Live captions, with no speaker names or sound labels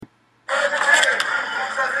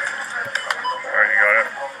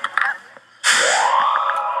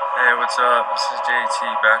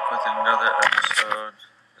Another episode.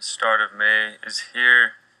 The start of May is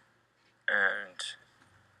here, and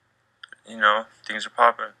things are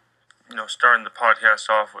popping. Starting the podcast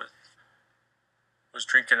off with was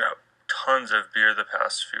drinking up tons of beer the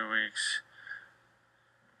past few weeks.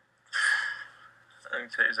 I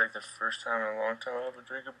think today's like the first time in a long time I've been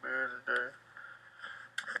drinking beer today.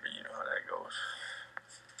 But you know how that goes.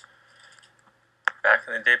 Back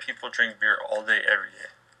in the day, people drink beer all day, every day.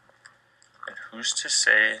 And who's to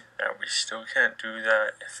say that we still can't do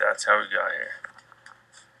that if that's how we got here?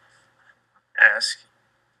 Ask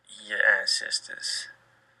your ancestors.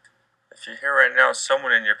 If you're here right now,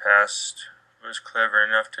 someone in your past was clever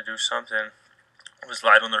enough to do something, was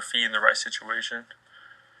light on their feet in the right situation.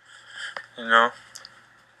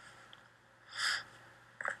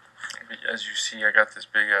 As you see, I got this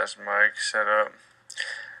big ass mic set up.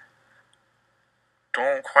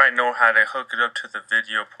 Don't quite know how to hook it up to the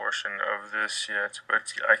video portion of this yet,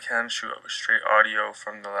 but I can shoot up straight audio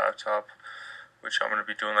from the laptop, which I'm going to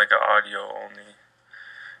be doing like an audio only,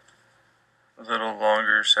 a little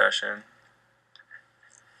longer session.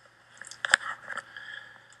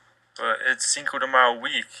 But it's Cinco de Mayo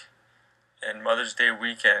week and Mother's Day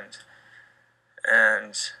weekend,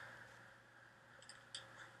 and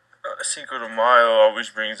Cinco de Mayo always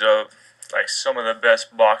brings up like some of the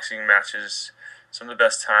best boxing matches, some of the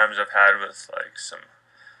best times I've had with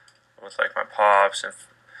my pops and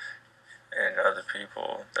other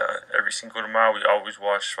people. That every Cinco de Mayo we always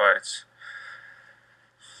watch fights.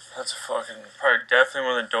 That's probably definitely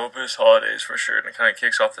one of the dopest holidays for sure, and it kind of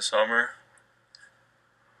kicks off the summer.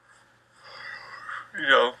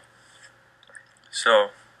 So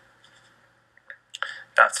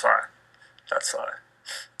that's fine.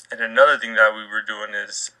 And another thing that we were doing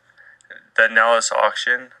is the Nellis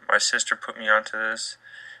auction. My sister put me onto this.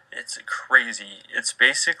 It's crazy. It's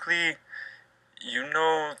basically,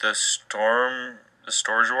 the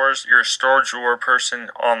Storage Wars. You're a Storage War person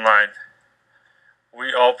online.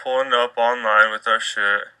 We all pulling up online with our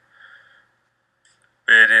shit.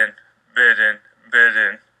 Bidding.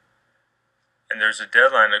 And there's a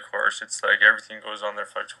deadline, of course. It's like everything goes on there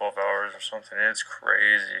for like 12 hours or something. It's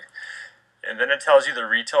crazy. And then it tells you the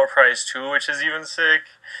retail price too, which is even sick.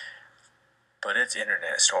 But it's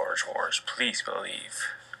Internet Storage Wars. Please believe.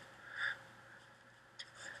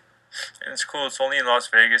 And it's cool. It's only in Las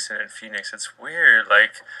Vegas and in Phoenix. It's weird.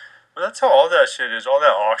 But that's how all that shit is. All that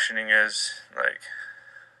auctioning is.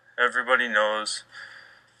 Everybody knows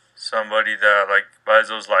somebody that buys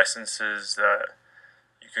those licenses that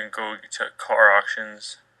you can go to car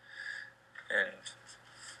auctions and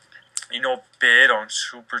bid on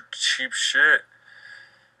super cheap shit.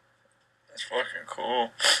 It's fucking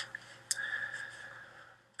cool.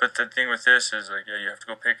 But the thing with this is you have to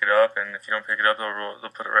go pick it up, and if you don't pick it up, they'll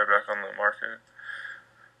put it right back on the market.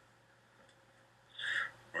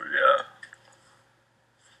 Yeah.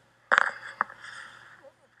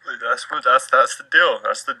 That's the deal.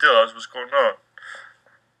 That's the deal. That's what's going on.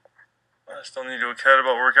 I still need to do a cat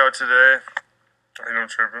about workout today. I know I'm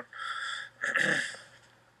tripping.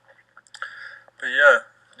 But yeah,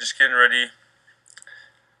 just getting ready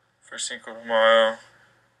for Cinco de Mayo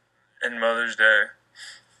and Mother's Day.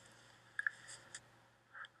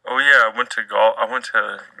 Oh yeah, I went to golf. I went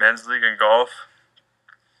to men's league in golf,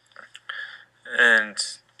 and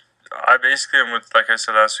I basically am with, like I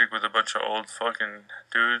said last week, with a bunch of old fucking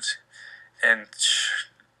dudes, and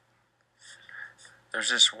there's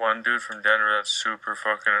this one dude from Denver that's super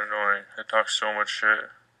fucking annoying. He talks so much shit.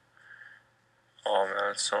 Oh man,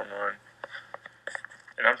 it's so annoying.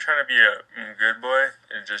 And I'm trying to be a good boy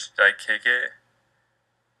and just kick it,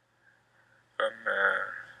 but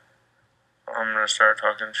man, I'm gonna start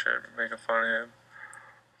talking shit, making fun of him.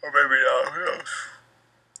 Or maybe not, who knows?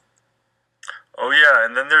 Oh yeah,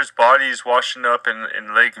 and then there's bodies washing up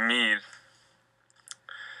in Lake Mead.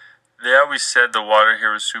 They always said the water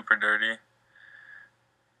here was super dirty.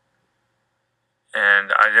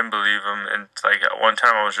 And I didn't believe them. And at one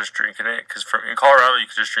time I was just drinking it. Because in Colorado you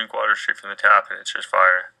can just drink water straight from the tap and it's just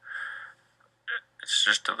fire. It's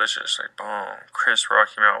just delicious. Boom. Crisp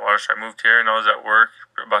Rocky Mountain water. So I moved here and I was at work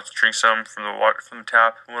about to drink some from the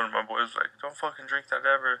tap. One of my boys was like, don't fucking drink that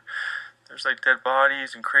ever. There's dead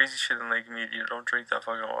bodies and crazy shit in Lake Mead. You don't drink that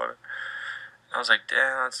fucking water. And I was like,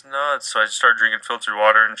 damn, that's nuts. So I just started drinking filtered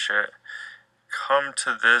water and shit. Come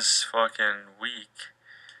to this fucking week,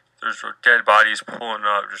 there's dead bodies pulling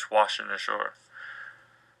up, just washing the shore.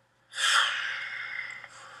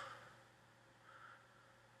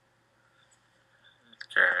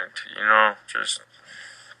 Guarantee, just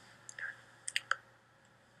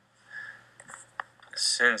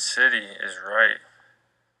Sin City is right.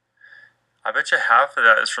 I bet you half of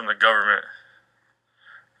that is from the government.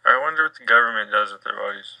 I wonder what the government does with their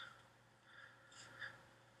bodies.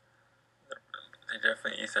 They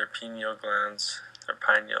definitely eat their pineal glands, their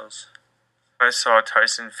pineals. I saw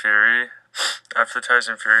Tyson Fury after the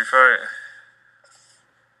Tyson Fury fight.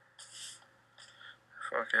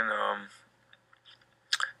 Fucking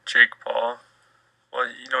Jake Paul. Well,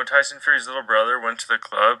 you know, Tyson Fury's little brother went to the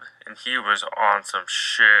club and he was on some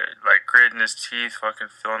shit, like gritting his teeth, fucking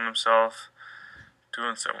feeling himself,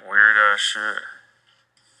 doing some weird ass shit.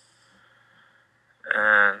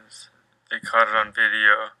 And they caught it on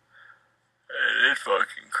video. And it's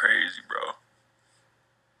fucking crazy, bro.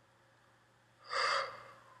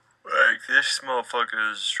 Like, this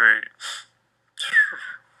motherfucker is straight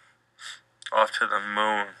off to the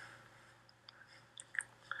moon.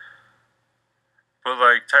 But,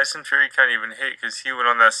 like, Tyson Fury can't even hit because he went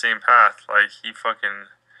on that same path. Like, he fucking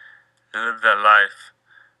lived that life.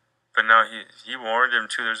 But now he warned him,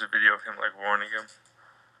 too. There's a video of him, like, warning him.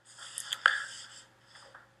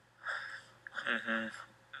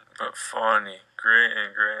 But funny. Great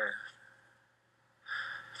and great.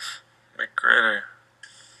 McGritter.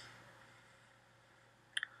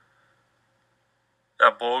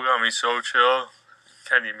 That bowl got me so chill.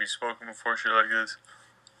 Can't even be smoking before shit like this.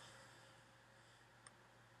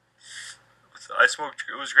 I smoked,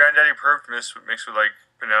 it was Granddaddy Perp mixed with like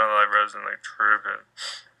banana live resin, like tripping.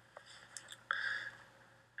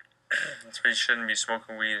 That's why you shouldn't be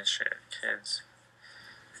smoking weed and shit, kids.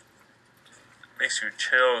 Makes you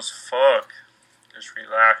chill as fuck. Just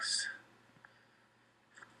relaxed.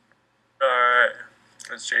 Alright,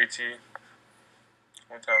 that's JT.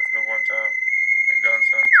 One time for the one time. Big done,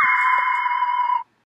 son.